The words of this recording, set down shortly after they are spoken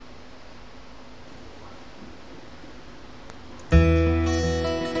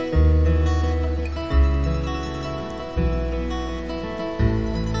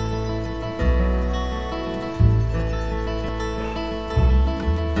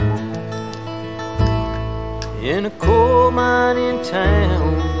in a coal mining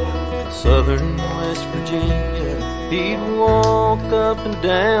town, southern West Virginia. He'd walk up and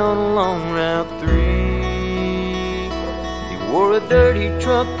down along Route 3. He wore a dirty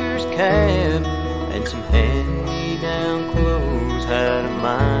trucker's cap and some hand-me-down clothes. Had a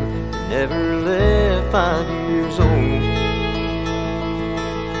mind that never left 5 years old.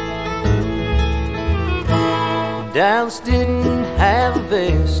 Dallas didn't have a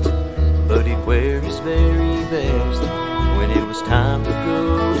vest, but he'd wear his very best when it was time to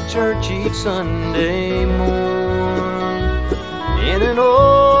go to church each Sunday morn. In an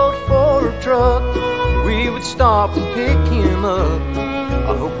old Ford truck, we would stop and pick him up.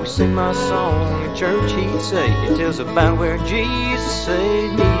 I hope we sing my song in church, he'd say. It tells about where Jesus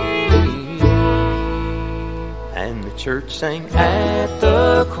saved me. And the church sang, at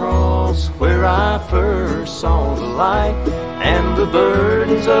the cross where I first saw the light, and the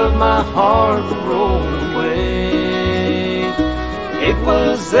burdens of my heart were rolled away. It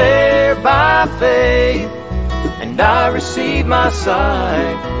was there by faith, and I received my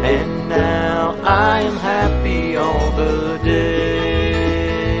sight, and now I am happy all the day.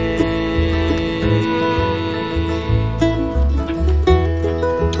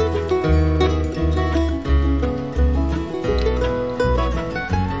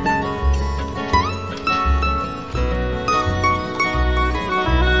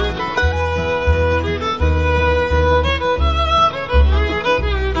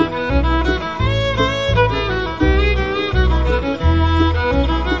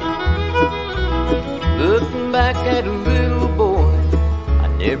 Back at a little boy, I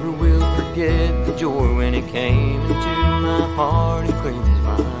never will forget the joy when it came into my heart and cleansed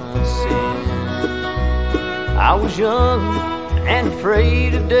my sin. I was young and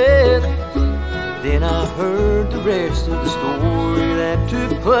afraid of death. Then I heard the rest of the story that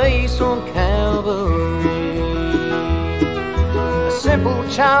took place on Calvary. A simple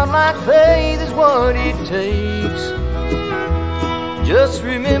childlike faith is what it takes. Just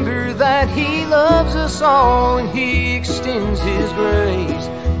remember that He loves us all and He extends His grace.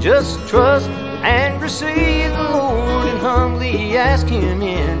 Just trust and receive the Lord and humbly ask Him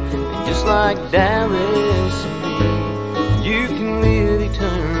in. And just like Dallas and me, you can live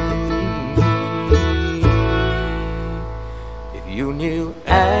eternally. If you'll kneel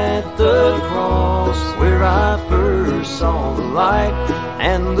at the cross where I first saw the light,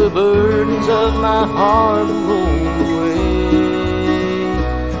 and the burdens of my heart rolled away.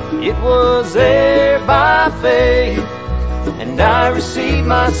 It was there by faith, and I received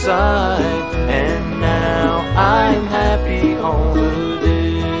my sight, and now I'm happy all the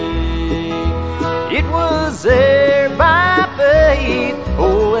day. It was there by faith,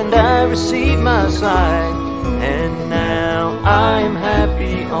 oh, and I received my sight, and now I'm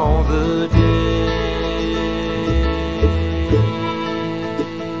happy all the day.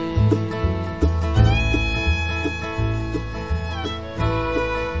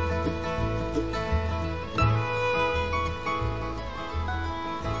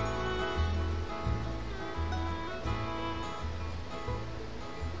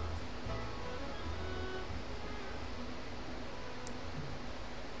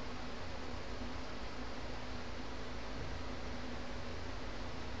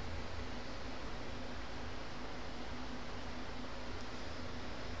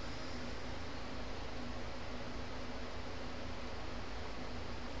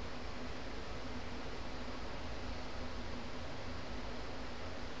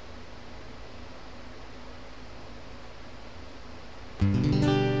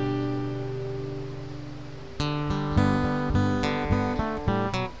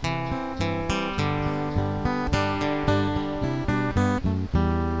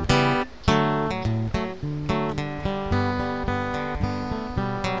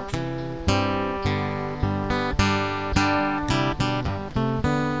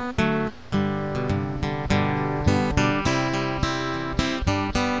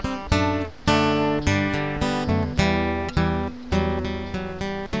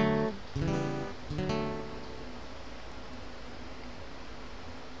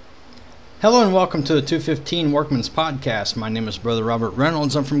 Hello and welcome to the 215 Workman's Podcast. My name is Brother Robert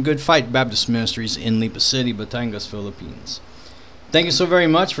Reynolds. I'm from Good Fight Baptist Ministries in Lipa City, Batangas, Philippines. Thank you so very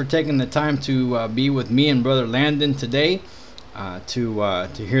much for taking the time to be with me and Brother Landon today to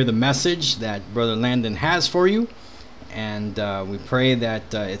hear the message that Brother Landon has for you. And we pray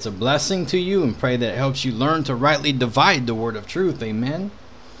that it's a blessing to you and pray that it helps you learn to rightly divide the word of truth. Amen.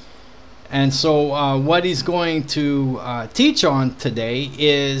 And so what he's going to teach on today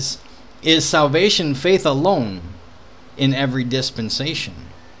is salvation faith alone in every dispensation?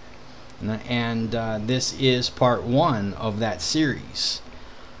 And this is part 1 of that series.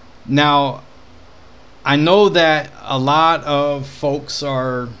 Now, I know that a lot of folks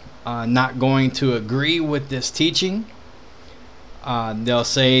are not going to agree with this teaching. They'll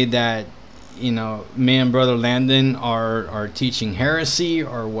say that, me and Brother Landon are teaching heresy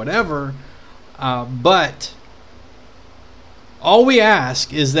or whatever. But all we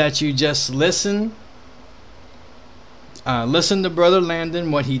ask is that you just listen. Listen to Brother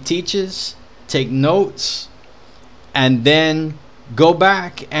Landon, what he teaches, take notes, and then go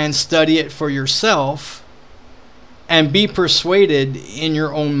back and study it for yourself and be persuaded in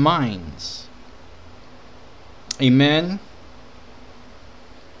your own minds. Amen.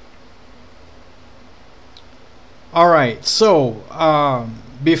 All right, so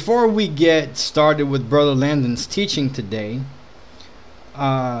before we get started with Brother Landon's teaching today,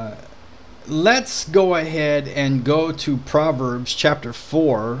 let's go ahead and go to Proverbs chapter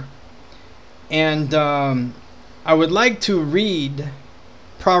 4. And I would like to read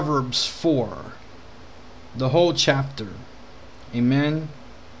Proverbs 4, the whole chapter. Amen.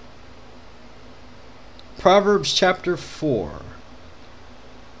 Proverbs chapter 4.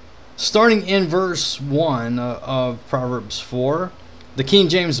 Starting in verse 1 of Proverbs 4, the King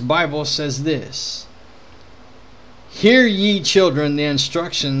James Bible says this: Hear ye, children, the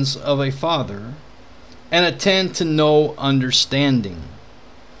instructions of a father, and attend to know understanding.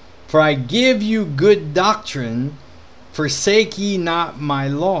 For I give you good doctrine, forsake ye not my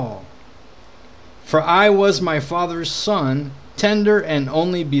law. For I was my father's son, tender and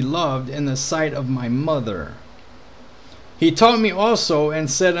only beloved in the sight of my mother. He taught me also, and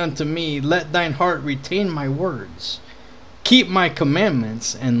said unto me, Let thine heart retain my words, keep my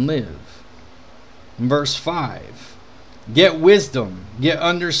commandments, and live. Verse 5. Get wisdom, get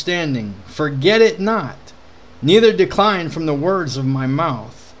understanding, forget it not, neither decline from the words of my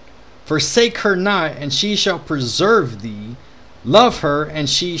mouth. Forsake her not, and she shall preserve thee. Love her, and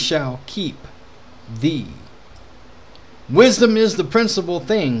she shall keep thee. Wisdom is the principal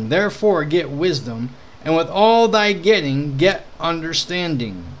thing, therefore get wisdom, and with all thy getting, get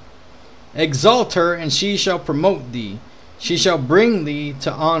understanding. Exalt her, and she shall promote thee. She shall bring thee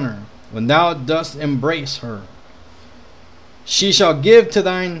to honor, when thou dost embrace her. She shall give to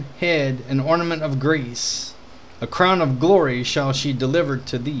thine head an ornament of grace. A crown of glory shall she deliver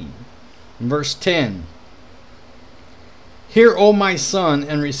to thee. Verse 10. Hear, O my son,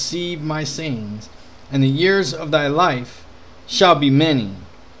 and receive my sayings, and the years of thy life shall be many.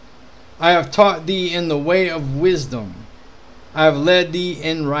 I have taught thee in the way of wisdom. I have led thee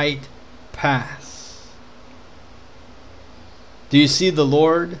in right paths. Do you see the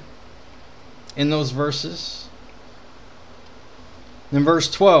Lord in those verses? In verse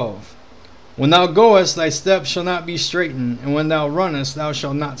 12, When thou goest, thy steps shall not be straitened, and when thou runnest, thou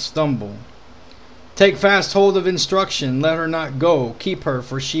shalt not stumble. Take fast hold of instruction, let her not go, keep her,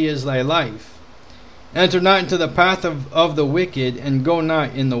 for she is thy life. Enter not into the path of the wicked, and go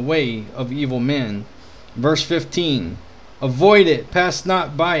not in the way of evil men. Verse 15, Avoid it, pass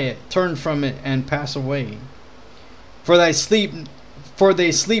not by it, turn from it, and pass away. For they sleep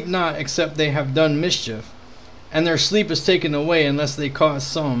not, except they have done mischief, and their sleep is taken away, unless they cause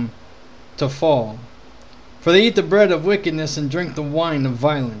some to fall. For they eat the bread of wickedness, and drink the wine of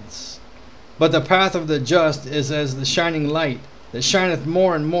violence. But the path of the just is as the shining light, that shineth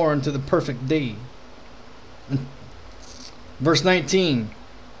more and more unto the perfect day. Verse 19,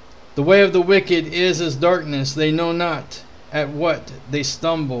 The way of the wicked is as darkness, they know not at what they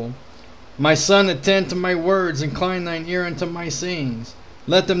stumble. My son, attend to my words, incline thine ear unto my sayings.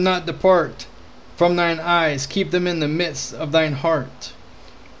 Let them not depart from thine eyes, keep them in the midst of thine heart.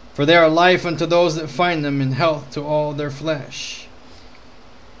 For they are life unto those that find them, and health to all their flesh.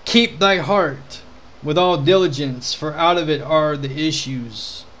 Keep thy heart with all diligence, for out of it are the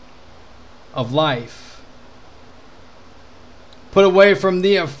issues of life. Put away from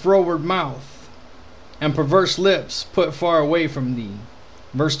thee a froward mouth, and perverse lips put far away from thee.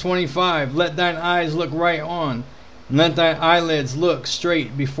 Verse 25, Let thine eyes look right on, and let thine eyelids look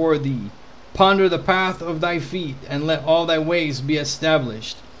straight before thee. Ponder the path of thy feet, and let all thy ways be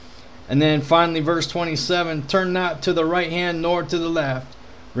established. And then finally, verse 27, Turn not to the right hand nor to the left.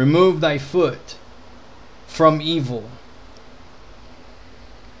 Remove thy foot from evil.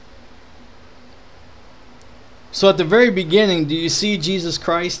 So at the very beginning, do you see Jesus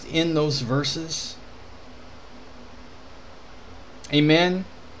Christ in those verses? Amen.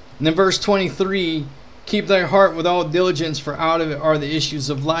 And then verse 23, Keep thy heart with all diligence, for out of it are the issues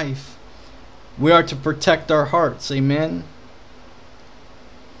of life. We are to protect our hearts. Amen.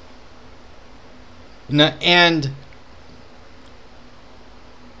 And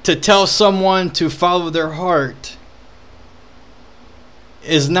to tell someone to follow their heart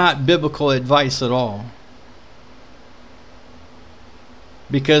is not biblical advice at all.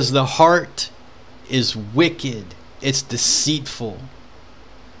 Because the heart is wicked. It's deceitful.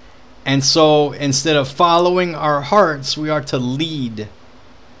 And so instead of following our hearts, we are to lead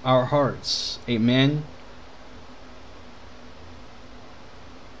our hearts. Amen.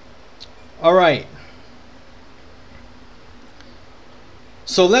 All right.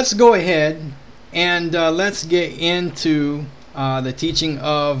 So let's go ahead and let's get into the teaching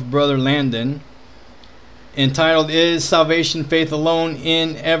of Brother Landon, entitled, Is Salvation Faith Alone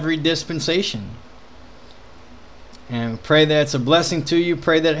in Every Dispensation? And pray that it's a blessing to you.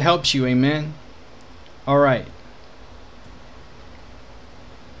 Pray that it helps you. Amen. All right.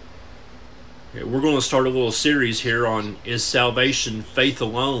 Okay, we're going to start a little series here on Is Salvation Faith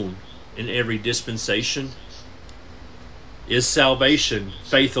Alone in Every Dispensation? Is salvation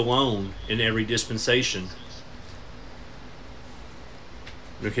faith alone in every dispensation?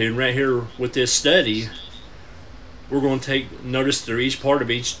 Okay, and right here with this study, we're going to take notice through each part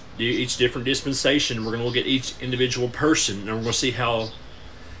of each different dispensation. We're going to look at each individual person, and we're going to see how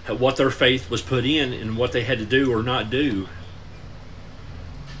what their faith was put in and what they had to do or not do.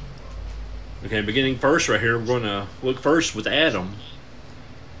 Okay, beginning first right here, we're going to look first with Adam.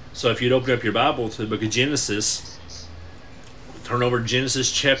 So if you'd open up your Bible to the book of Genesis, turn over to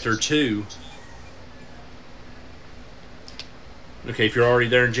Genesis chapter 2. Okay, if you're already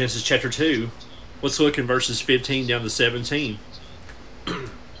there in Genesis chapter 2, let's look in verses 15 down to 17.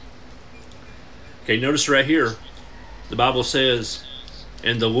 Okay, notice right here, the Bible says,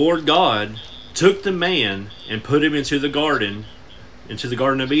 And the Lord God took the man and put him into the Garden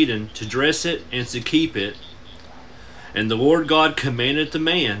of Eden, to dress it and to keep it. And the Lord God commanded the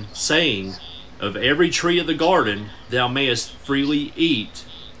man, saying, Of every tree of the garden thou mayest freely eat,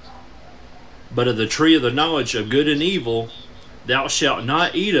 but of the tree of the knowledge of good and evil thou shalt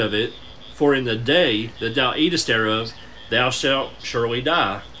not eat of it, for in the day that thou eatest thereof thou shalt surely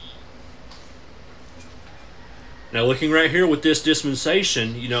die. Now looking right here with this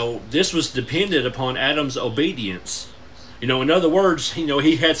dispensation, this was dependent upon Adam's obedience. In other words,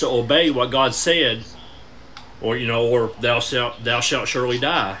 he had to obey what God said, or thou shalt surely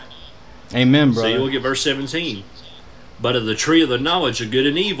die. Amen, brother. So you look at verse 17. But of the tree of the knowledge of good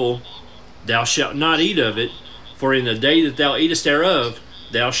and evil, thou shalt not eat of it, for in the day that thou eatest thereof,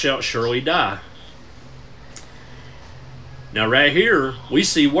 thou shalt surely die. Now right here, we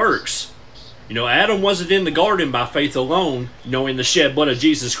see works. Adam wasn't in the garden by faith alone, in the shed blood of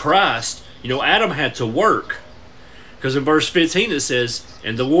Jesus Christ. Adam had to work. Because in verse 15 it says,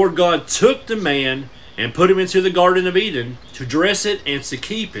 And the Lord God took the man and put him into the Garden of Eden, to dress it and to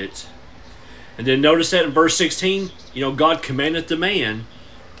keep it. And then notice that in verse 16, God commanded the man,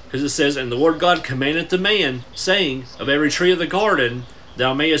 because it says, And the Lord God commanded the man, saying, Of every tree of the garden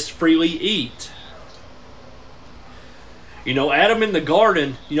thou mayest freely eat. Adam in the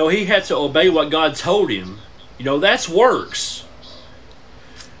garden, he had to obey what God told him. That's works.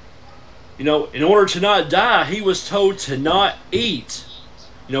 In order to not die, he was told to not eat.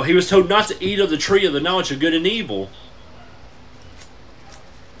 He was told not to eat of the tree of the knowledge of good and evil.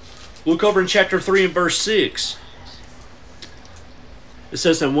 Look over in chapter 3 and verse 6. It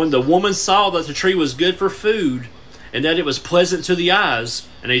says, And when the woman saw that the tree was good for food, and that it was pleasant to the eyes,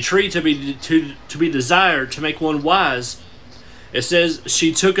 and a tree to be desired to make one wise, it says,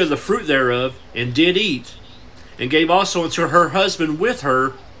 She took of the fruit thereof, and did eat, and gave also unto her husband with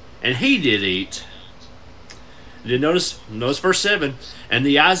her, and he did eat. And then notice verse 7. And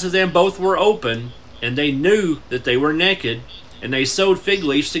the eyes of them both were open, and they knew that they were naked, and they sewed fig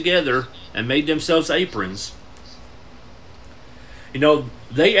leaves together, and made themselves aprons.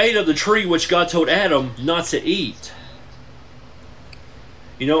 They ate of the tree which God told Adam not to eat.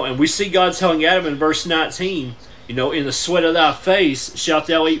 And we see God telling Adam in verse 19, in the sweat of thy face shalt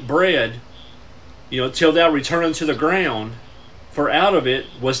thou eat bread, till thou return unto the ground. For out of it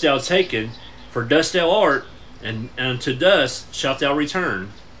wast thou taken, for dust thou art, and unto dust shalt thou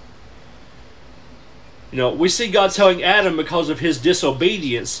return. We see God telling Adam, because of his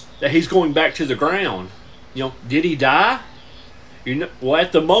disobedience, that he's going back to the ground. Did he die? Well,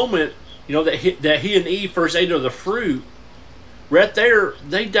 at the moment, that he and Eve first ate of the fruit, right there,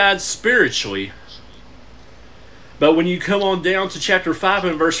 they died spiritually. But when you come on down to chapter 5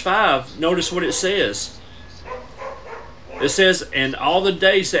 and verse 5, notice what it says. It says, And all the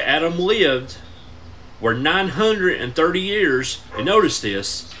days that Adam lived were 930 years, and notice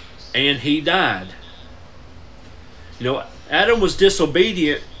this, and he died. Adam was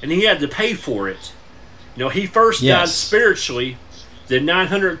disobedient, and he had to pay for it. He first died spiritually, Then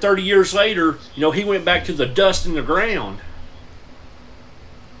 930 years later, he went back to the dust in the ground.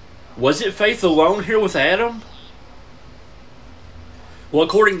 Was it faith alone here with Adam? Well,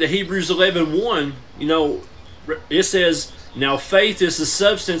 according to Hebrews 11:1, it says, "Now faith is the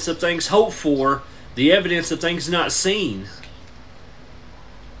substance of things hoped for, the evidence of things not seen."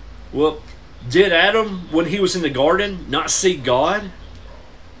 Well, did Adam, when he was in the garden, not see God?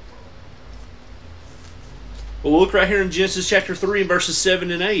 Well, look right here in Genesis chapter 3 and verses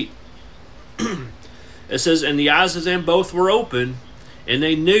 7 and 8. It says, "And the eyes of them both were open, and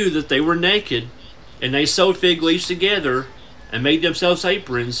they knew that they were naked, and they sewed fig leaves together, and made themselves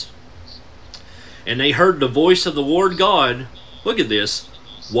aprons. And they heard the voice of the Lord God," look at this,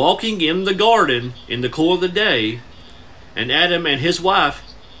 "walking in the garden in the cool of the day. And Adam and his wife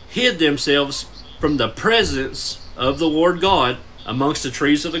hid themselves from the presence of the Lord God amongst the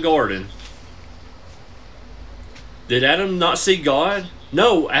trees of the garden." Did Adam not see God?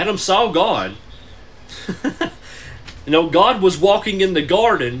 No, Adam saw God. God was walking in the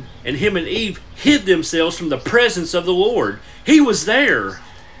garden, and him and Eve hid themselves from the presence of the Lord. He was there.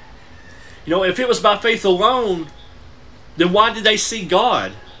 If it was by faith alone, then why did they see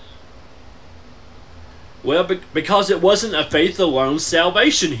God? Well, because it wasn't a faith alone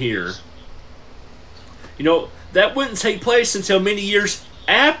salvation here. That wouldn't take place until many years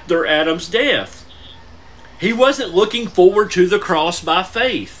after Adam's death. He wasn't looking forward to the cross by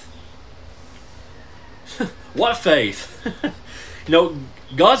faith. What faith?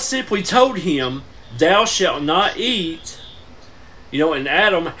 God simply told him, "Thou shalt not eat." And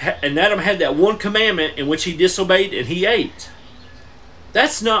Adam had that one commandment in which he disobeyed and he ate.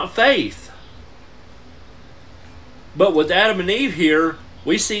 That's not faith. But with Adam and Eve here,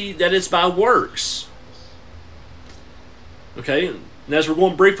 we see that it's by works. Okay, and as we're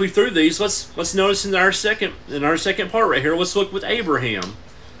going briefly through these, let's notice in our second part right here. Let's look with Abraham.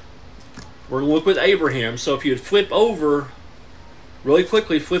 We're going to look with Abraham. So if you'd flip over really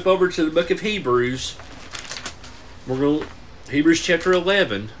quickly, flip over to the book of Hebrews. We're going to Hebrews chapter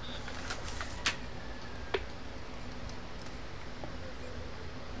 11.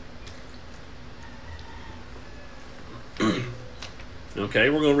 Okay,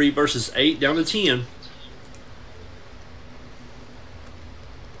 we're going to read verses 8 down to 10.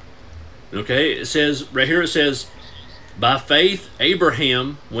 Okay, it says, right here it says, "By faith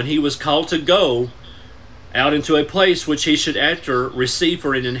Abraham, when he was called to go out into a place which he should after receive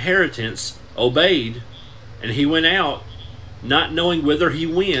for an inheritance, obeyed, and he went out, not knowing whither he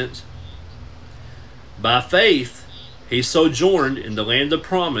went. By faith he sojourned in the land of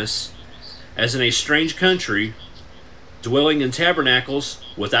promise, as in a strange country, dwelling in tabernacles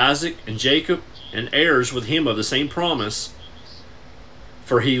with Isaac and Jacob, and heirs with him of the same promise.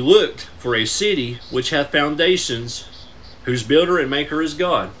 For he looked for a city which hath foundations, whose builder and maker is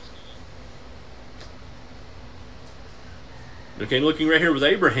God." Okay, looking right here with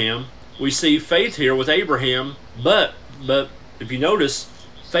Abraham, we see faith here with Abraham, but if you notice,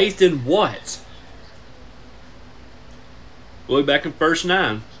 faith in what? Look back in verse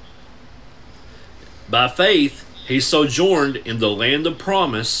 9. "By faith he sojourned in the land of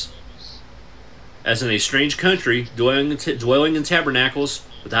promise, as in a strange country, dwelling in tabernacles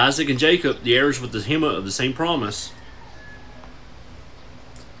with Isaac and Jacob, the heirs with him of the same promise."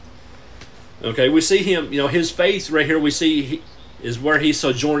 Okay, we see him, his faith right here we see is where he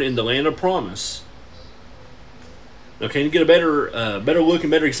sojourned in the land of promise. Okay, to get a better look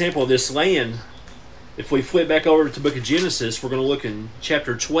and better example of this land, if we flip back over to the book of Genesis, we're going to look in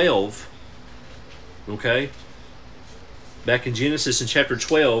chapter 12. Okay? Back in Genesis in chapter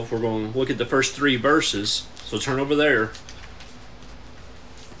 12, we're going to look at the first 3 verses. So turn over there.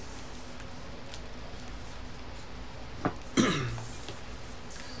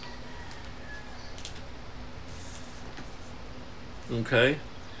 Okay.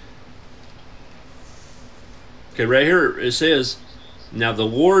 Okay, right here it says, "Now the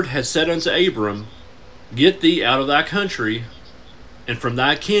Lord had said unto Abram, Get thee out of thy country, and from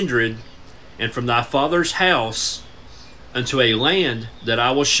thy kindred, and from thy father's house, unto a land that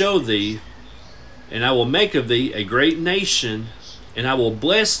I will show thee, and I will make of thee a great nation, and I will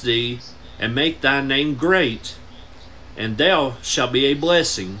bless thee, and make thy name great, and thou shalt be a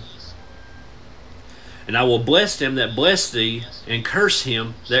blessing. And I will bless them that bless thee, and curse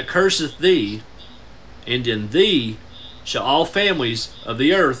him that curseth thee, and in thee shall all families of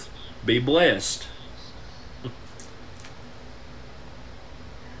the earth be blessed."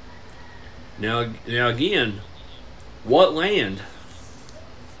 Now again, what land?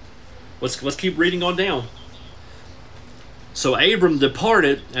 Let's keep reading on down. "So Abram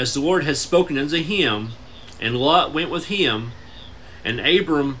departed as the Lord had spoken unto him, and Lot went with him. And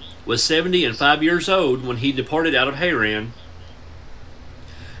Abram was 75 years old when he departed out of Haran.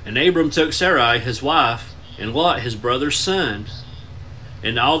 And Abram took Sarai his wife, and Lot his brother's son,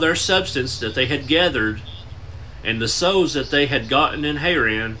 and all their substance that they had gathered, and the souls that they had gotten in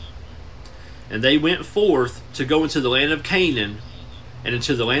Haran. And they went forth to go into the land of Canaan, and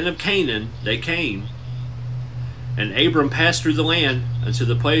into the land of Canaan they came. And Abram passed through the land unto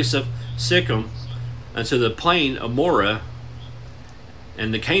the place of Sichem, unto the plain of Moreh,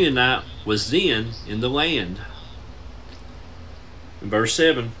 and the Canaanite was then in the land. In verse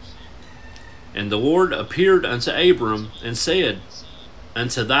 7, and the Lord appeared unto Abram, and said,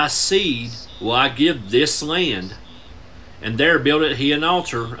 Unto thy seed will I give this land. And there builded he an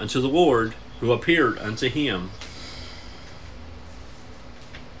altar unto the Lord, who appeared unto him.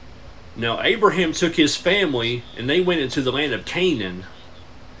 Now Abraham took his family, and they went into the land of Canaan.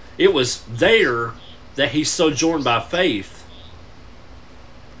 It was there that he sojourned by faith.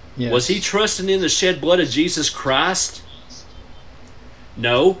 Yes. Was he trusting in the shed blood of Jesus Christ?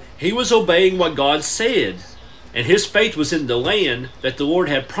 No, he was obeying what God said. And his faith was in the land that the Lord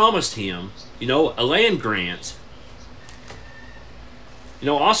had promised him. A land grant.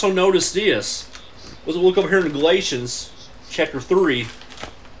 Also notice this. Let's look over here in Galatians chapter 3,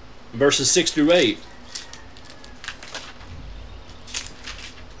 verses 6 through 8.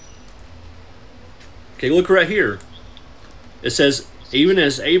 Okay, look right here. It says, Even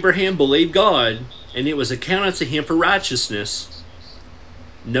as Abraham believed God, and it was accounted to him for righteousness.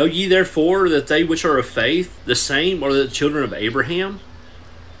 Know ye therefore that they which are of faith, the same are the children of Abraham?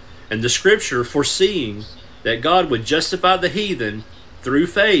 And the scripture, foreseeing that God would justify the heathen through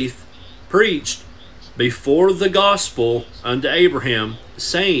faith, preached before the gospel unto Abraham,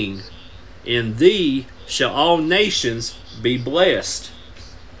 saying, In thee shall all nations be blessed.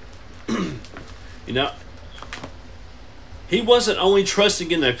 He wasn't only trusting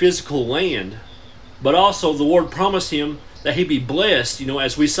in a physical land, but also the Lord promised him that he'd be blessed,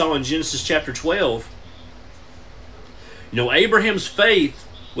 as we saw in Genesis chapter 12. Abraham's faith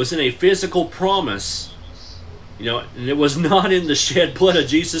was in a physical promise, and it was not in the shed blood of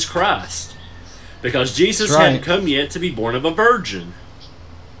Jesus Christ, because Jesus hadn't come yet to be born of a virgin.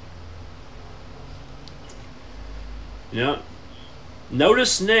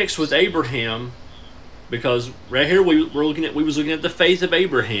 Notice next with Abraham, because right here we was looking at the faith of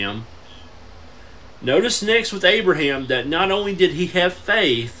Abraham. Notice next with Abraham that not only did he have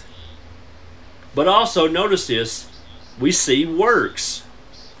faith, but also, notice this, we see works.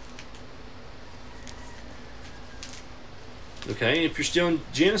 Okay, if you're still in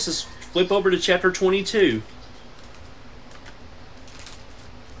Genesis, flip over to chapter 22.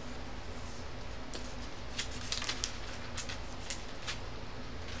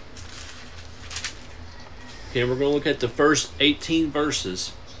 Okay, we're going to look at the first 18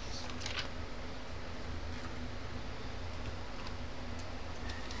 verses.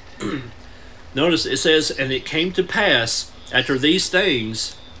 Notice it says, And it came to pass after these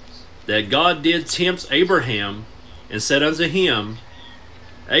things that God did tempt Abraham, and said unto him,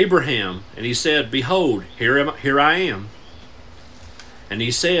 Abraham, and he said, Behold, here I am. And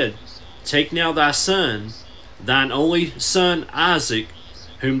he said, Take now thy son, thine only son Isaac,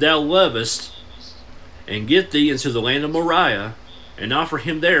 whom thou lovest, and get thee into the land of Moriah, and offer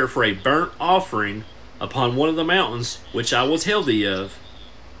him there for a burnt offering upon one of the mountains which I will tell thee of.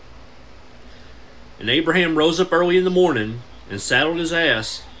 And Abraham rose up early in the morning, and saddled his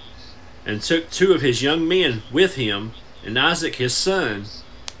ass, and took 2 of his young men with him, and Isaac his son,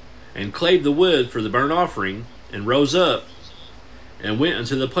 and clave the wood for the burnt offering, and rose up, and went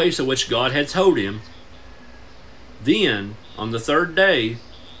unto the place of which God had told him. Then, on the 3rd day,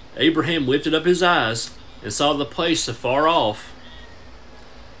 Abraham lifted up his eyes, and saw the place afar off.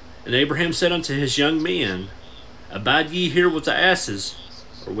 And Abraham said unto his young men, Abide ye here with the asses,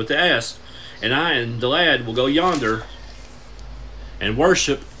 or with the ass, and I and the lad will go yonder, and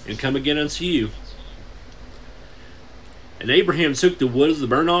worship, and come again unto you. And Abraham took the wood of the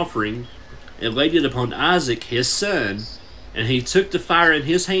burnt offering, and laid it upon Isaac his son, and he took the fire in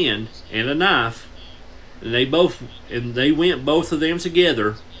his hand, and a knife, and they went both of them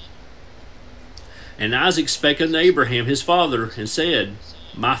together. And Isaac spake unto Abraham his father, and said,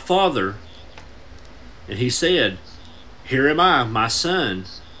 My father. And he said, Here am I, my son.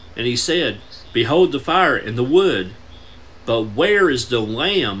 And he said, Behold the fire and the wood, but where is the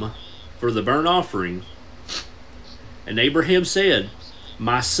lamb for the burnt offering? And Abraham said,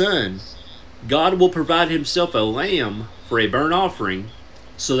 My son, God will provide himself a lamb for a burnt offering.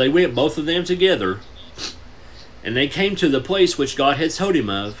 So they went both of them together. And they came to the place which God had told him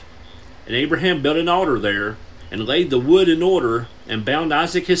of. And Abraham built an altar there, and laid the wood in order, and bound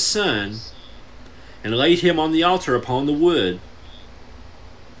Isaac his son, and laid him on the altar upon the wood.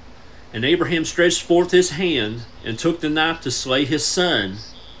 And Abraham stretched forth his hand, and took the knife to slay his son.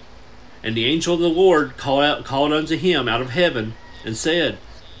 And the angel of the Lord called unto him out of heaven, and said,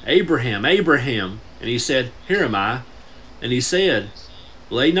 Abraham, Abraham. And he said, Here am I. And he said,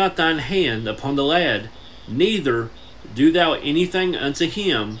 Lay not thine hand upon the lad, neither do thou anything unto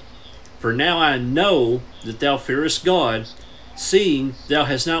him. For now I know that thou fearest God, seeing thou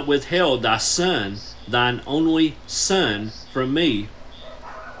hast not withheld thy son, thine only son, from me.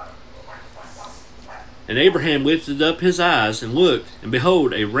 And Abraham lifted up his eyes, and looked, and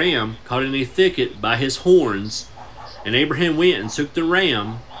behold, a ram caught in a thicket by his horns. And Abraham went and took the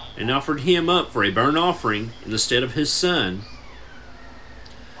ram, and offered him up for a burnt offering in the stead of his son.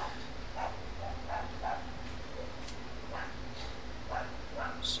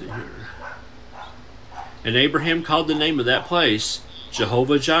 Let's see here. And Abraham called the name of that place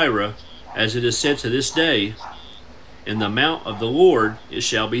Jehovah Jireh, as it is said to this day, In the mount of the Lord it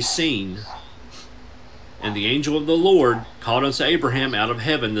shall be seen. And the angel of the Lord called unto Abraham out of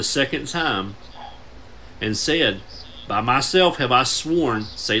heaven the second time, and said, By myself have I sworn,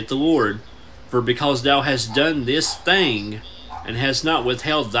 saith the Lord, for because thou hast done this thing, and hast not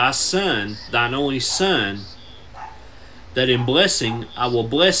withheld thy son, thine only son, that in blessing I will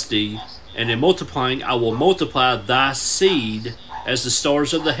bless thee, and in multiplying I will multiply thy seed as the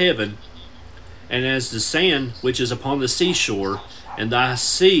stars of the heaven, and as the sand which is upon the seashore, and thy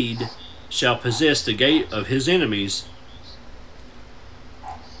seed shall possess the gate of his enemies.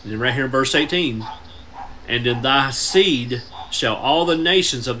 And then right here in verse 18, And in thy seed shall all the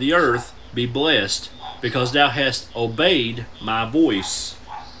nations of the earth be blessed, because thou hast obeyed my voice.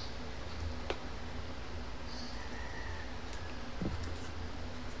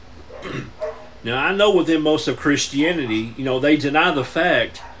 Now I know within most of Christianity, they deny the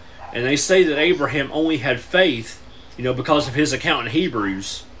fact, and they say that Abraham only had faith, because of his account in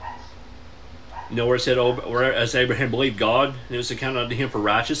Hebrews. Where it said, as Abraham believed God, and it was accounted unto him for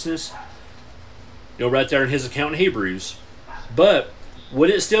righteousness. Right there in his account in Hebrews. But would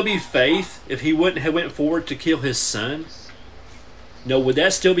it still be faith if he wouldn't have went forward to kill his son? No, would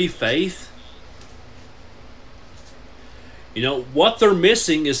that still be faith? What they're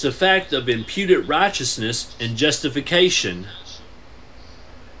missing is the fact of imputed righteousness and justification.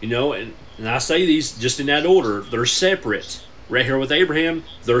 And I say these just in that order. They're separate. Right here with Abraham,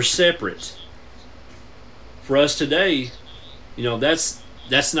 they're separate. For us today,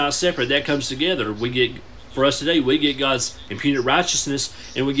 that's not separate. That comes together. For us today, we get God's imputed righteousness,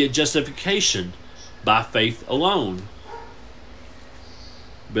 and we get justification by faith alone.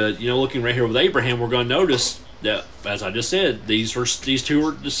 But looking right here with Abraham, we're going to notice that, as I just said, these two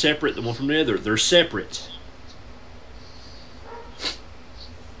are separate. The one from the other, they're separate.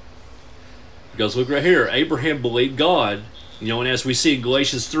 Because look right here, Abraham believed God, and as we see in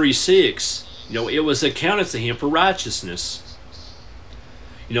Galatians 3:6. It was accounted to him for righteousness.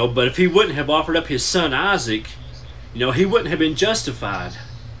 But if he wouldn't have offered up his son Isaac, he wouldn't have been justified.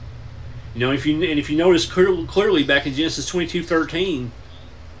 If you notice clearly back in Genesis 22:13,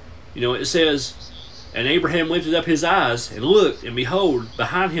 it says, And Abraham lifted up his eyes, and looked, and behold,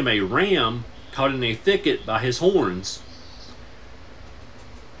 behind him a ram caught in a thicket by his horns.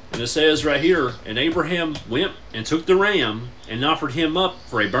 And it says right here, And Abraham went and took the ram, and offered him up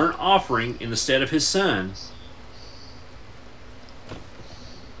for a burnt offering in the stead of his son.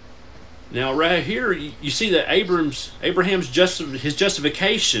 Now right here, you see that Abraham's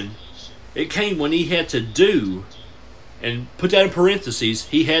justification, it came when he had to do, and put that in parentheses,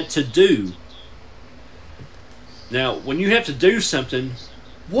 he had to do. Now, when you have to do something,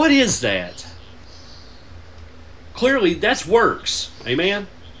 what is that? Clearly, that's works. Amen?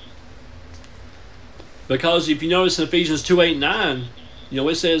 Because if you notice in Ephesians 2:8-9,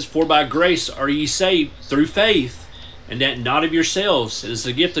 it says, For by grace are ye saved through faith, and that not of yourselves. It is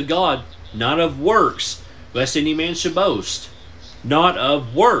the gift of God, not of works, lest any man should boast. Not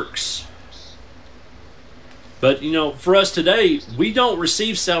of works. But, for us today, we don't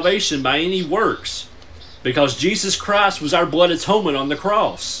receive salvation by any works, because Jesus Christ was our blood atonement on the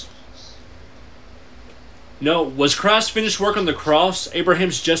cross. Was Christ's finished work on the cross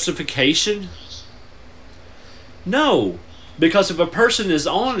Abraham's justification? No, because if a person is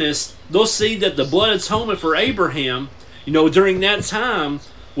honest, they'll see that the blood atonement for Abraham, during that time,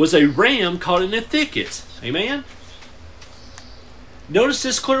 was a ram caught in a thicket. Amen? Notice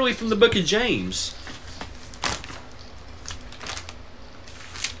this clearly from the book of James.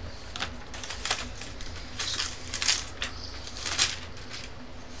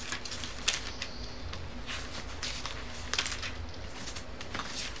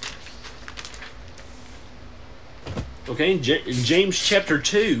 Okay, in James chapter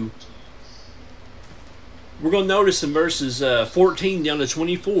 2, we're going to notice in verses 14 down to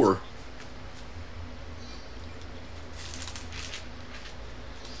 24.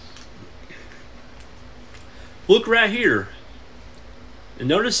 Look right here. And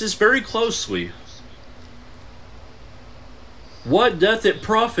notice this very closely. What doth it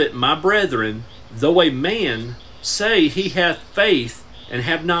profit, my brethren, though a man say he hath faith and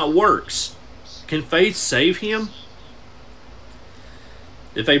have not works? Can faith save him?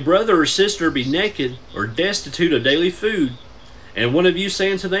 If a brother or sister be naked or destitute of daily food, and one of you say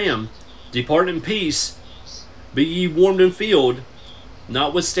unto them, Depart in peace, be ye warmed and filled,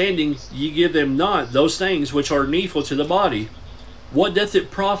 notwithstanding ye give them not those things which are needful to the body, what doth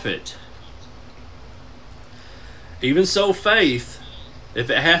it profit? Even so faith, if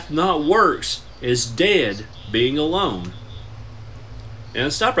it hath not works, is dead, being alone.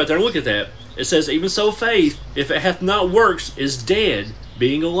 And stop right there and look at that. It says, even so faith, if it hath not works, is dead,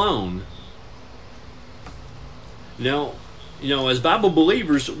 being alone. Now, as Bible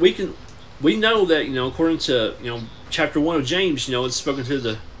believers, we know that, according to, chapter 1 of James, it's spoken to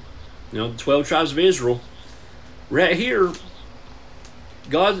the, 12 tribes of Israel. Right here,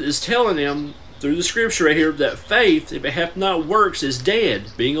 God is telling them through the scripture right here that faith, if it hath not works, is dead,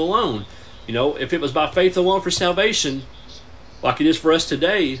 being alone. If it was by faith alone for salvation, like it is for us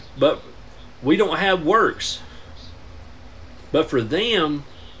today, but we don't have works. But for them,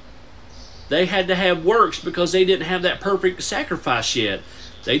 they had to have works because they didn't have that perfect sacrifice yet.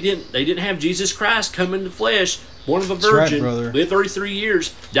 They didn't have Jesus Christ come in the flesh, born of a virgin, lived 33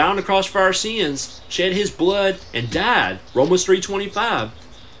 years, died on the cross for our sins, shed his blood, and died. Romans 3:25.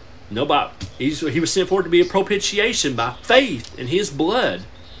 He was sent forth to be a propitiation by faith in his blood.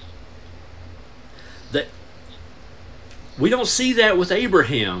 We don't see that with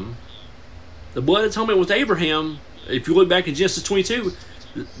Abraham. The blood atonement with Abraham, if you look back in Genesis 22,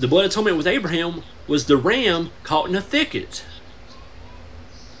 the blood atonement with Abraham was the ram caught in a thicket.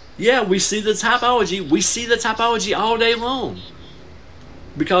 Yeah, we see the typology. We see the typology all day long.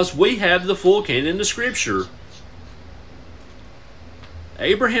 Because we have the full canon of Scripture.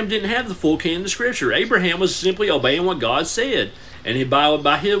 Abraham didn't have the full canon of Scripture. Abraham was simply obeying what God said. And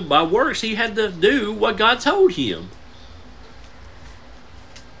by works, he had to do what God told him.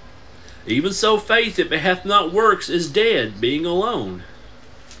 Even so faith, if it hath not works, is dead, being alone.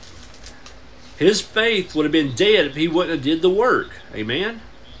 His faith would have been dead if he wouldn't have did the work. Amen?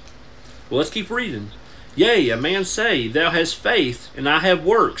 Well, let's keep reading. Yea, a man say, Thou hast faith, and I have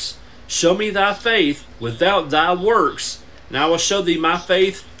works. Show me thy faith without thy works, and I will show thee my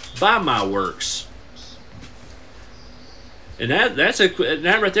faith by my works. And that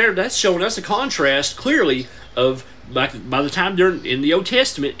right there, that's showing us a contrast clearly of by the time in the Old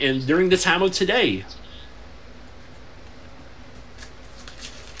Testament and during the time of today.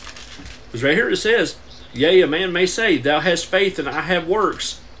 Because right here it says, Yea, a man may say, Thou hast faith, and I have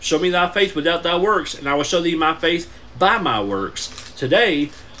works. Show me thy faith without thy works, and I will show thee my faith by my works.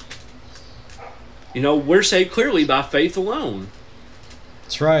 Today, we're saved clearly by faith alone.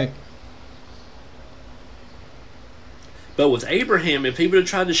 That's right. But with Abraham, if he would have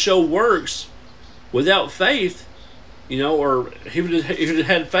tried to show works without faith, or he would have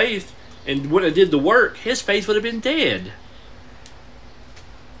had faith and wouldn't have did the work, his faith would have been dead.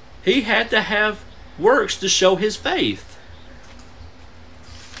 He had to have works to show his faith.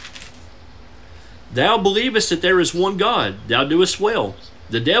 Thou believest that there is one God, thou doest well.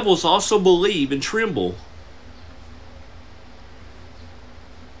 The devils also believe and tremble.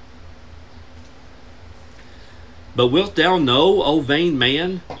 But wilt thou know, O vain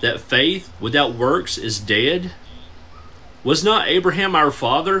man, that faith without works is dead? Was not Abraham our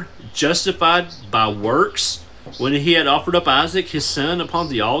father justified by works when he had offered up Isaac his son upon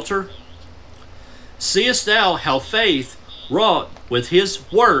the altar? Seest thou how faith wrought with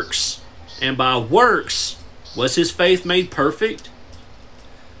his works, and by works was his faith made perfect?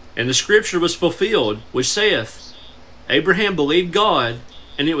 And the scripture was fulfilled, which saith, Abraham believed God,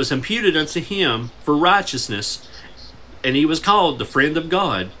 and it was imputed unto him for righteousness, and he was called the friend of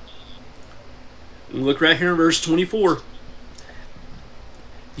God. Look right here in verse 24.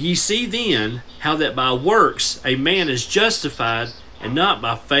 Ye see then how that by works a man is justified, and not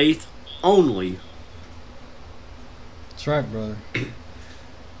by faith only. That's right, brother.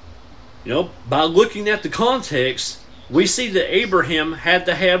 By looking at the context, we see that Abraham had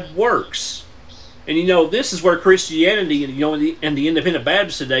to have works. And this is where Christianity and the independent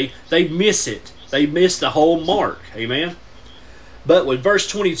Baptists today, they miss it. They miss the whole mark. Amen? But with verse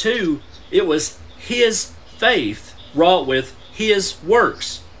 22, it was his faith wrought with his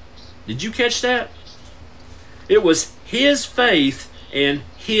works. Did you catch that? It was his faith and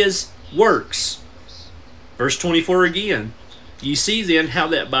his works. Verse 24 again. Ye see then how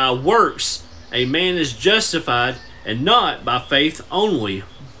that by works a man is justified, and not by faith only.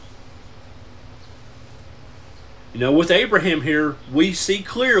 With Abraham here, we see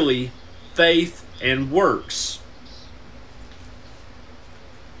clearly faith and works.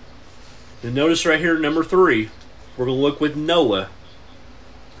 And notice right here, number 3, we're going to look with Noah.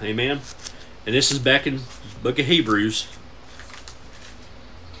 Amen. And this is back in the book of Hebrews.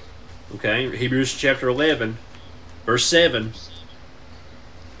 Okay, Hebrews chapter 11, verse 7.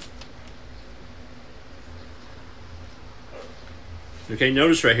 Okay,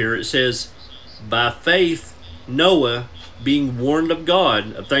 notice right here, it says, by faith Noah, being warned of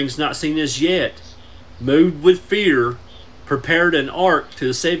God of things not seen as yet, moved with fear, prepared an ark to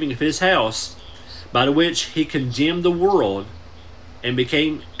the saving of his house, by the which he condemned the world, and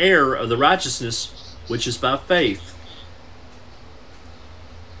became heir of the righteousness which is by faith.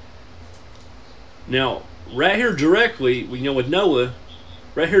 Now, right here directly, with Noah,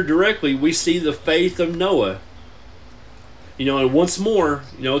 right here directly, we see the faith of Noah. And once more,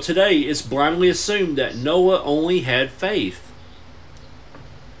 today it's blindly assumed that Noah only had faith.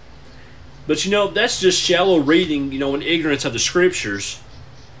 But that's just shallow reading, and ignorance of the scriptures.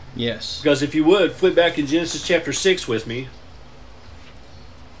 Yes. Because if you would, flip back in Genesis chapter 6 with me.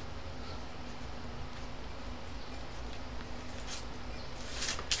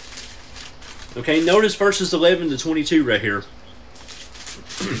 Okay, notice verses 11 to 22 right here.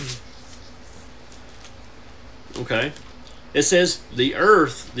 Okay. It says, the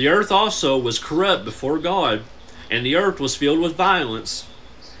earth also was corrupt before God, and the earth was filled with violence.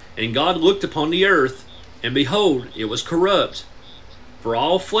 And God looked upon the earth, and behold, it was corrupt, for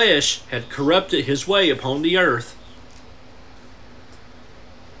all flesh had corrupted his way upon the earth.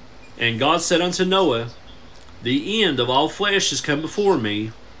 And God said unto Noah, the end of all flesh is come before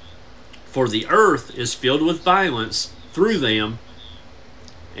me, for the earth is filled with violence through them,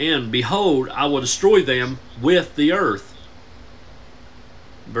 and behold, I will destroy them with the earth.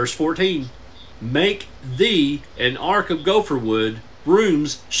 Verse 14, make thee an ark of gopher wood,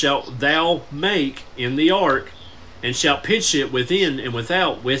 rooms shalt thou make in the ark, and shalt pitch it within and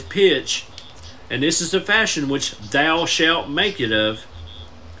without with pitch. And this is the fashion which thou shalt make it of.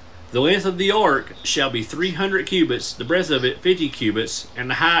 The length of the ark shall be 300 cubits, the breadth of it 50 cubits, and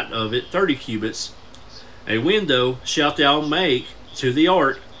the height of it 30 cubits. A window shalt thou make to the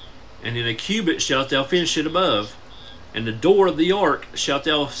ark, and in a cubit shalt thou finish it above. And the door of the ark shalt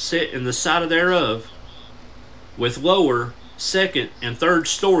thou set in the side thereof. With lower, second, and third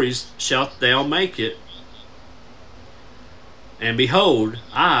stories shalt thou make it. And behold,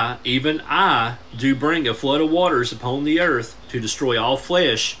 I, even I, do bring a flood of waters upon the earth to destroy all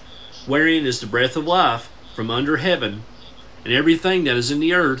flesh, wherein is the breath of life from under heaven, and everything that is in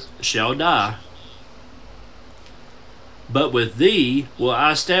the earth shall die. But with thee will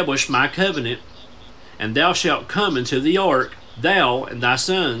I establish my covenant, and thou shalt come into the ark, thou and thy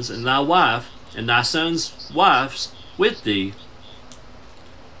sons and thy wife and thy sons' wives with thee.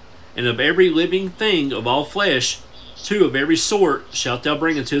 And of every living thing of all flesh, 2 of every sort shalt thou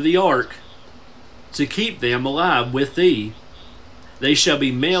bring into the ark, to keep them alive with thee. They shall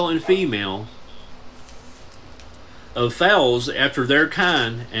be male and female. Of fowls after their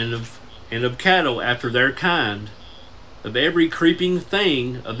kind, and of cattle after their kind. Of every creeping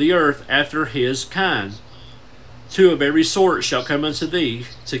thing of the earth after his kind. 2 of every sort shall come unto thee,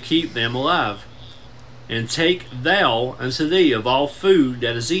 to keep them alive. And take thou unto thee of all food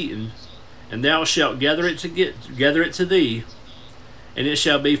that is eaten, and thou shalt gather it to thee, and it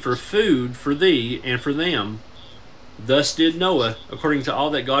shall be for food for thee and for them. Thus did Noah, according to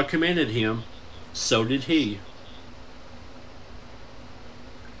all that God commanded him, so did he.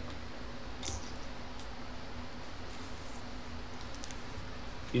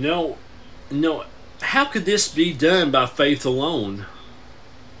 How could this be done by faith alone?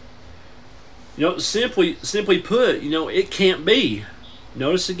 Simply put, it can't be.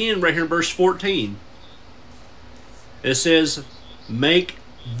 Notice again right here in verse 14. It says, make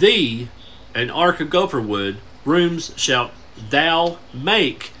thee an ark of gopher wood, rooms shalt thou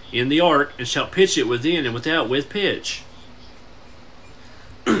make in the ark, and shalt pitch it within and without with pitch.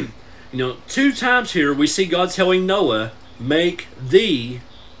 2 times here we see God telling Noah, make thee.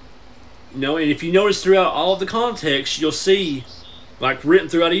 And if you notice throughout all of the context, you'll see, like written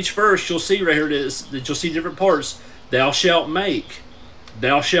throughout each verse, you'll see right here that you'll see different parts. Thou shalt make,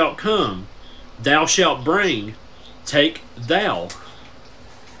 thou shalt come, thou shalt bring, take thou.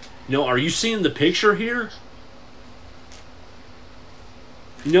 Are you seeing the picture here?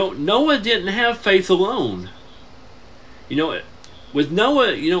 Noah didn't have faith alone. You know, with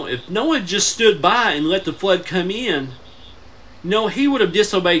Noah, if Noah just stood by and let the flood come in, he would have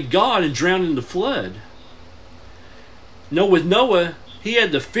disobeyed God and drowned in the flood. No, with Noah, he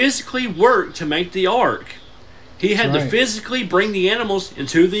had to physically work to make the ark. He had to physically bring the animals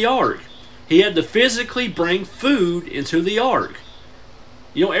into the ark. He had to physically bring food into the ark.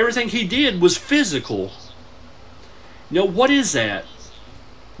 Everything he did was physical. What is that?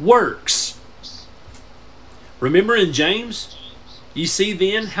 Works. Remember in James, you see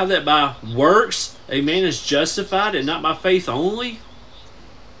then how that by works a man is justified and not by faith only?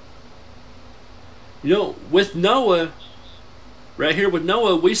 With Noah, right here with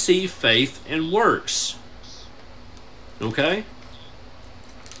Noah, we see faith and works. Okay?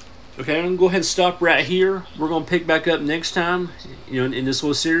 Okay, I'm going to go ahead and stop right here. We're going to pick back up next time, in this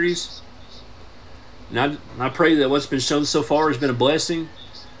little series. And I pray that what's been shown so far has been a blessing,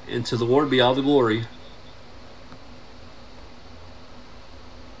 and to the Lord be all the glory.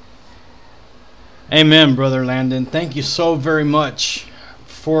 Amen, Brother Landon. Thank you so very much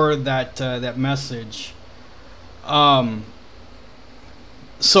for that message.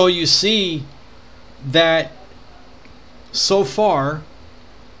 So you see that so far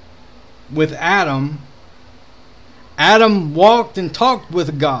with Adam walked and talked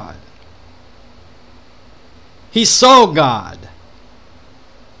with God. He saw God.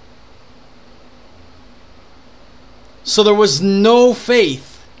 So there was no faith,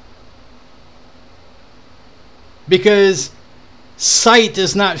 because sight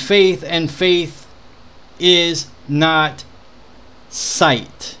is not faith and faith is not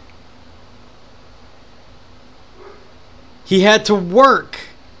sight. He had to work,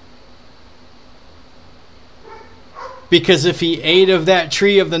 because if he ate of that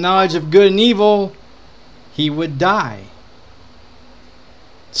tree of the knowledge of good and evil, he would die.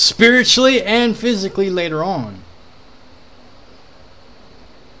 Spiritually and physically later on.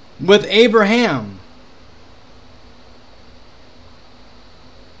 With Abraham,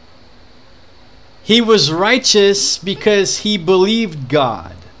 he was righteous because he believed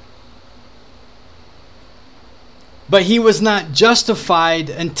God. But he was not justified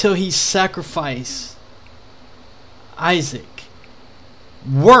until he sacrificed Isaac.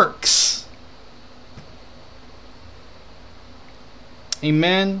 Works.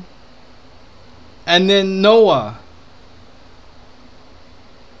 Amen. And then Noah.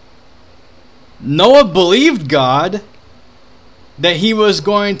 Noah believed God that he was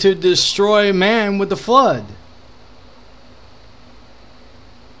going to destroy man with the flood.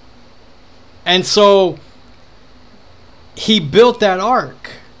 And so he built that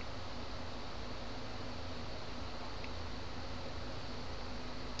ark.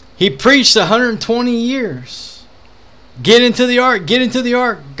 He preached 120 years. Get into the ark, get into the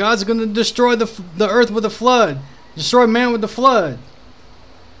ark. God's going to destroy the earth with a flood. Destroy man with the flood.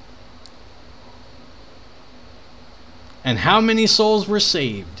 And how many souls were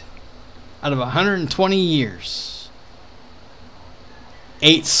saved out of 120 years?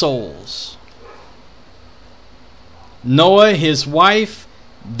 8 souls. Noah, his wife,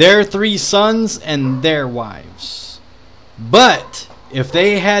 their 3 sons, and their wives. But if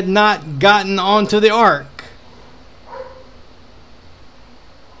they had not gotten onto the ark,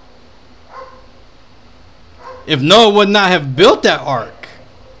 if Noah would not have built that ark,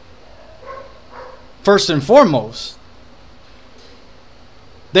 first and foremost,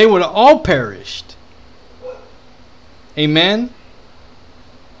 they would have all perished. Amen.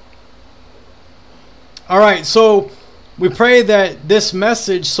 All right, so we pray that this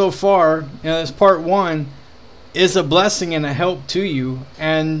message so far, this part 1, is a blessing and a help to you,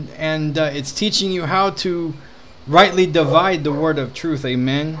 and it's teaching you how to rightly divide the word of truth.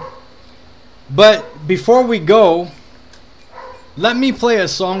 Amen. But before we go, let me play a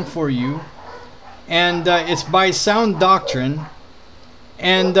song for you, and it's by Sound Doctrine.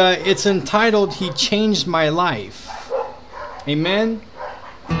 And it's entitled, He Changed My Life. Amen.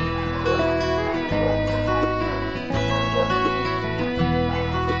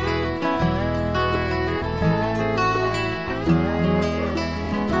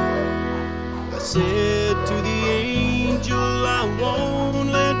 I said to the angel, I won't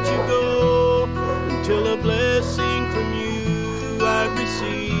let you go until a blessing from you I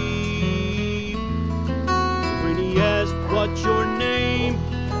receive. When he asked, what's your name?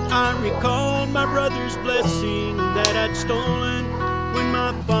 I recalled my brother's blessing that I'd stolen when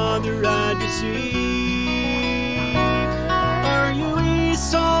my father I deceived. Are you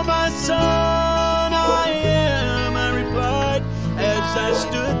Esau, my son? I am, I replied, as I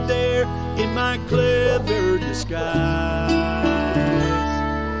stood there in my clever disguise.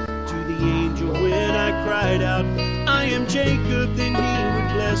 To the angel when I cried out, I I am Jacob, then he would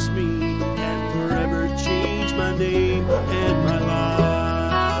bless me and forever change my name and my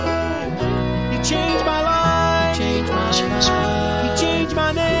life. He changed my life. Changed my life. He changed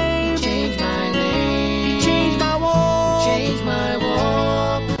my name. Changed my name. He changed my walk. Changed my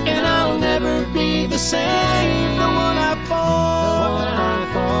walk. And I'll never be the same. The one I The fought. one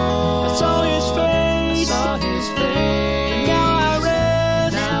I fought. I saw his I face. saw his face. Now I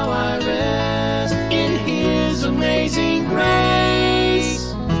rest. Now I rest In his amazing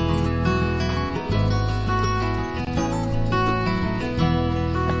grace.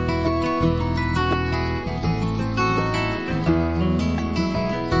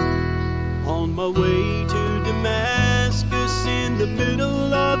 On my way to Damascus in the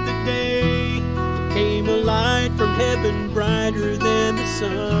middle of the day, came a light from heaven brighter than the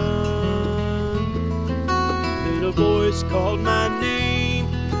sun. Then a voice called my name,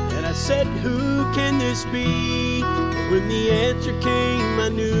 and I said, who can this be? When the answer came, I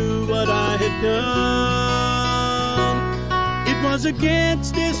knew what I had done. It was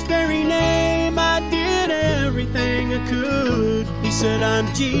against this very name I did everything I could. He said,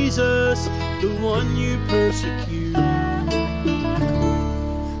 I'm Jesus, the one you persecute.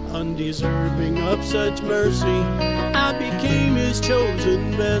 Undeserving of such mercy, I became his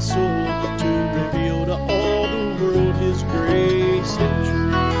chosen vessel to reveal to all the world his grace and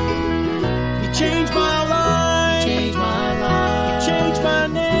truth. He changed my life. Changed my life. He changed my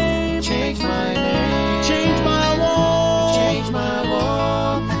name. Changed my name. He changed my walk. Changed my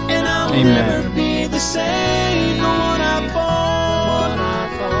walk. And I'll Amen. never be the same. The one I The fought. one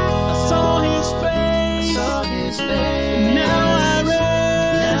I fought. I saw his I face. saw his face. Now I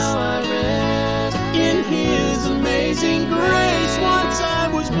rest. Now I rest In his amazing grace. Once I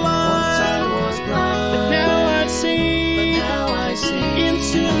was Once I blind, was blind, but now I but see. now I see. In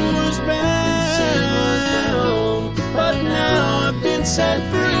sin was bound, but now I've been set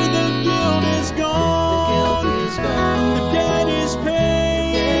free. The guilt is The gone. guilt is gone. The debt is Debt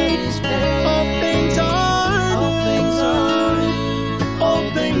paid. is paid. All things are All things are new. All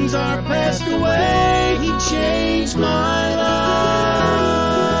things are passed away. He changed my life.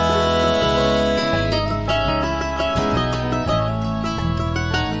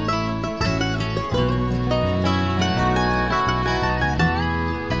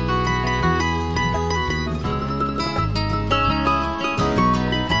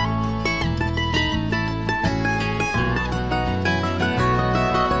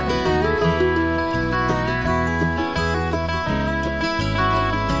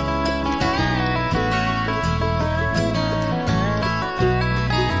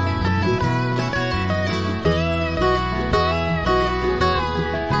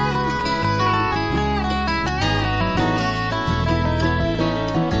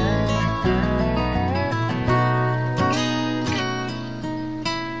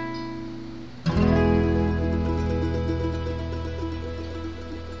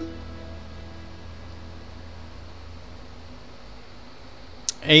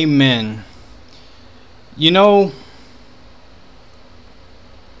 Amen. You know,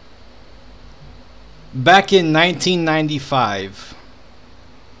 back in 1995,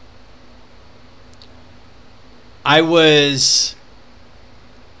 I was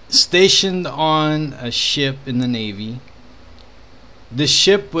stationed on a ship in the Navy. The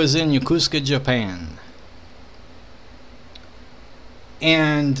ship was in Yokosuka, Japan.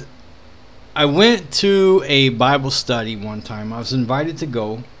 And I went to a Bible study one time. I was invited to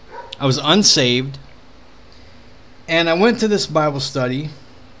go. I was unsaved. And I went to this Bible study.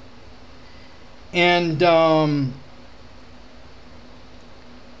 And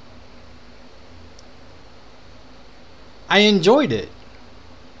I enjoyed it.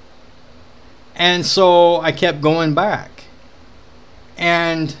 And so I kept going back.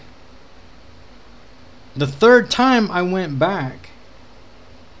 And the third time I went back,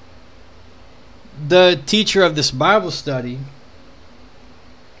 the teacher of this Bible study,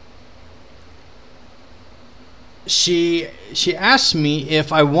 she asked me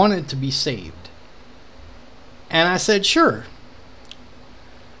if I wanted to be saved. And I said, sure.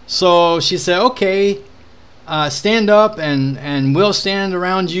 So she said, okay, stand up and we'll stand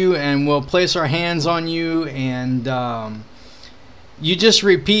around you and we'll place our hands on you and you just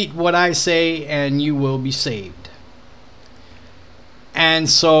repeat what I say and you will be saved. And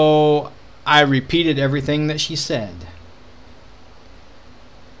so I repeated everything that she said.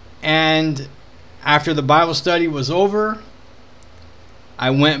 And after the Bible study was over, I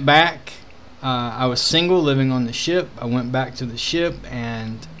went back. I was single, living on the ship. I went back to the ship,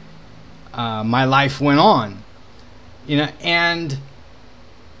 and my life went on. You know, and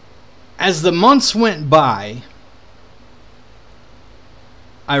as the months went by,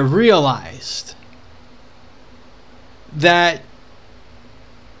 I realized that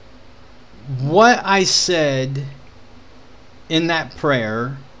what I said in that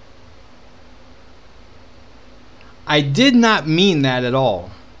prayer, I did not mean that at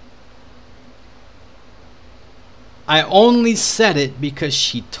all. I only said it because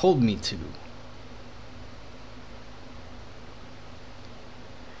she told me to.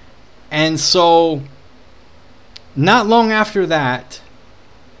 And so, not long after that,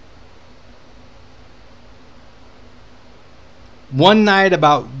 one night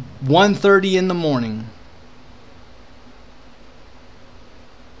about 1:30 in the morning,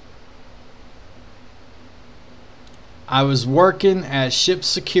 I was working as ship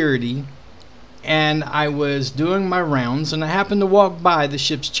security, and I was doing my rounds, and I happened to walk by the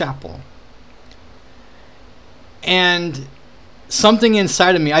ship's chapel. And something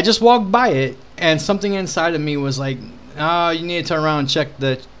inside of me, I just walked by it, and something inside of me was like, oh, you need to turn around and check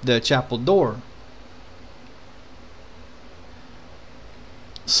the chapel door.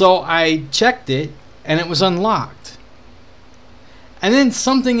 So I checked it, and it was unlocked. And then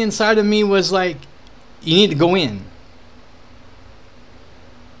something inside of me was like, you need to go in.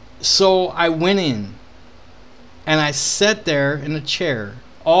 So I went in, and I sat there in a chair,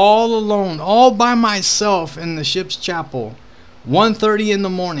 all alone, all by myself in the ship's chapel, 1:30 in the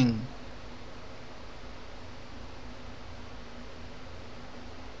morning.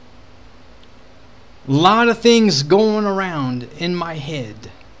 A lot of things going around in my head.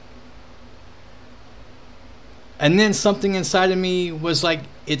 And then something inside of me was like,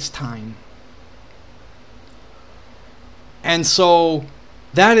 it's time. And so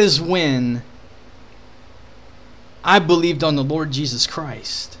that is when I believed on the Lord Jesus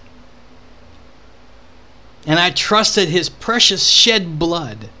Christ. And I trusted His precious shed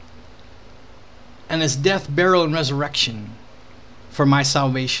blood and His death, burial, and resurrection for my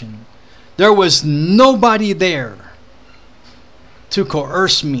salvation. There was nobody there to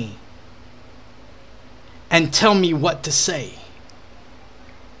coerce me and tell me what to say.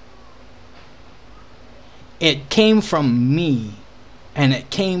 It came from me, and it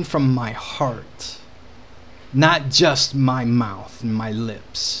came from my heart, not just my mouth and my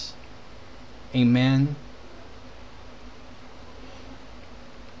lips. Amen.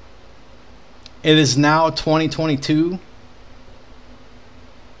 It is now 2022.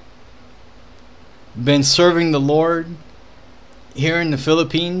 Been serving the Lord here in the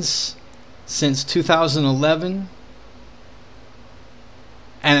Philippines since 2011.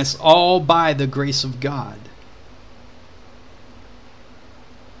 And it's all by the grace of God.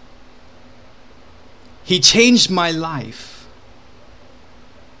 He changed my life.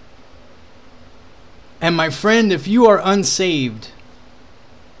 And my friend, if you are unsaved,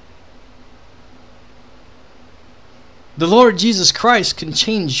 the Lord Jesus Christ can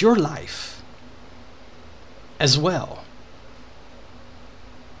change your life as well.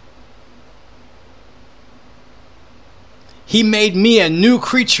 He made me a new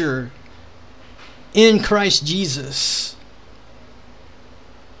creature in Christ Jesus.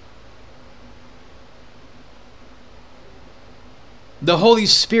 The Holy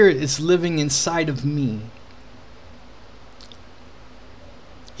Spirit is living inside of me.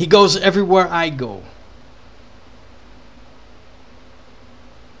 He goes everywhere I go.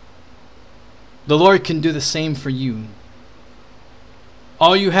 The Lord can do the same for you.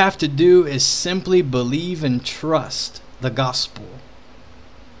 All you have to do is simply believe and trust the gospel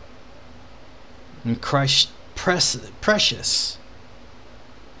and Christ's precious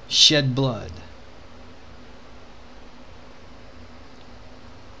shed blood.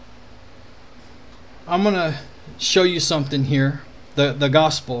 I'm going to show you something here, the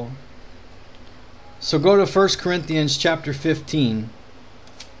gospel. So go to 1 Corinthians chapter 15.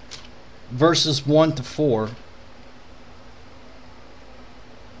 Verses 1 to 4.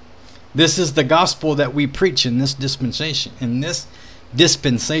 This is the gospel that we preach in this dispensation.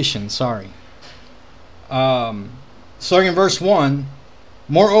 Starting in verse 1.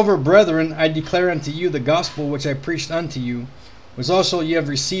 Moreover, brethren, I declare unto you the gospel which I preached unto you, which also ye have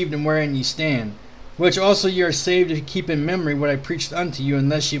received and wherein ye stand, which also ye are saved if ye keep in memory what I preached unto you,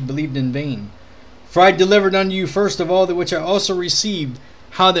 unless ye believed in vain. For I delivered unto you first of all that which I also received,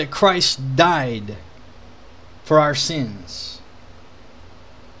 how that Christ died for our sins.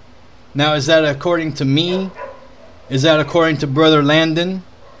 Now, is that according to me? Is that according to Brother Landon?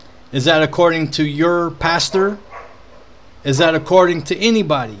 Is that according to your pastor? Is that according to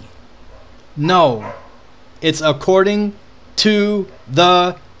anybody? No. It's according to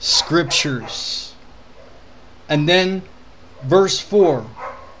the Scriptures. And then verse 4.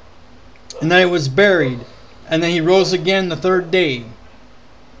 And then he was buried, and then he rose again the third day,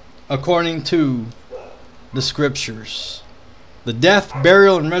 according to the Scriptures. The death,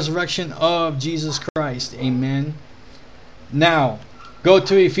 burial, and resurrection of Jesus Christ. Amen. Now, go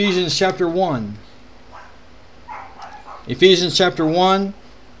to Ephesians chapter 1. Ephesians chapter 1,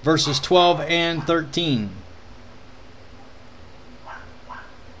 verses 12 and 13.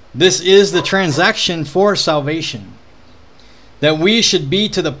 This is the transaction for salvation, that we should be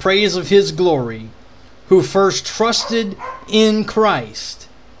to the praise of His glory, who first trusted in Christ,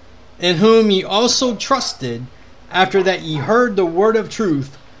 in whom ye also trusted, after that ye heard the word of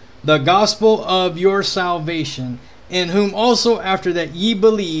truth, the gospel of your salvation, in whom also after that ye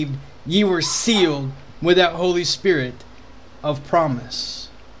believed, ye were sealed with that Holy Spirit of promise.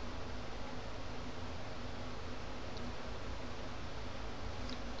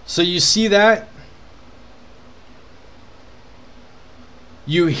 So you see that?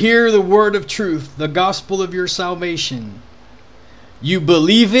 You hear the word of truth, the gospel of your salvation. You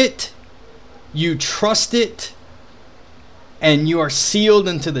believe it, you trust it, and you are sealed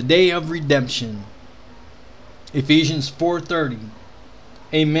unto the day of redemption. Ephesians 4:30.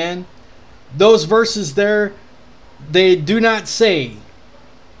 Amen. Those verses there, they do not say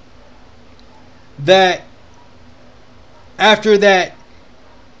that after that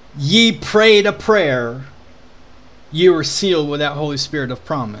ye prayed a prayer, ye were sealed with that Holy Spirit of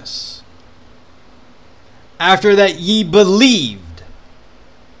promise. After that ye believed,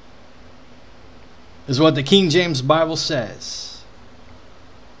 is what the King James Bible says.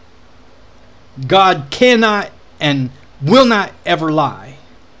 God cannot and will not ever lie.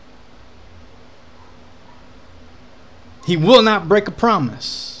 He will not break a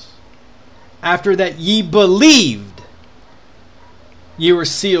promise. After that ye believed, ye were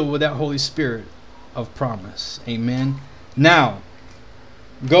sealed with that Holy Spirit of promise. Amen. Now,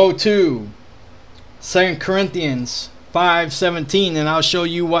 go to 2 Corinthians 5:17, and I'll show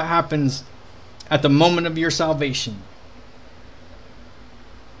you what happens at the moment of your salvation.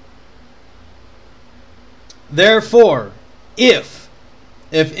 Therefore, if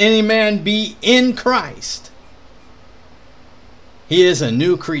any man be in Christ, he is a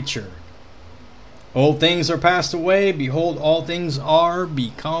new creature. Old things are passed away. Behold, all things are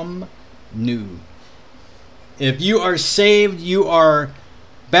become new. If you are saved, you are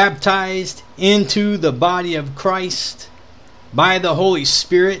baptized into the body of Christ by the Holy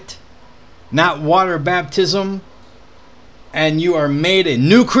Spirit, not water baptism, and you are made a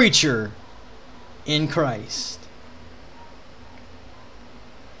new creature in Christ.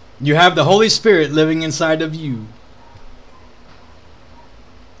 You have the Holy Spirit living inside of you.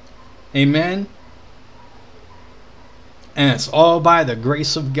 Amen. And it's all by the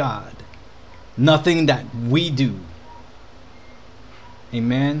grace of God. Nothing that we do.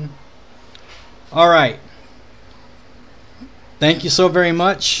 Amen. All right. Thank you so very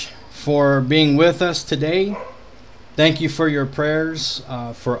much for being with us today. Thank you for your prayers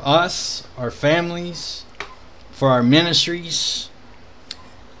for us, our families, for our ministries.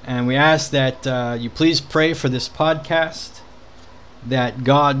 And we ask that you please pray for this podcast, that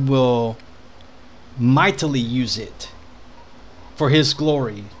God will mightily use it for His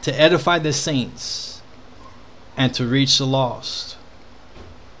glory, to edify the saints and to reach the lost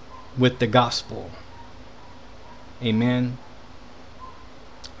with the gospel. Amen.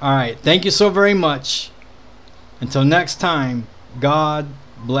 All right. Thank you so very much. Until next time, God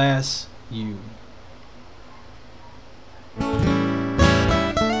bless you.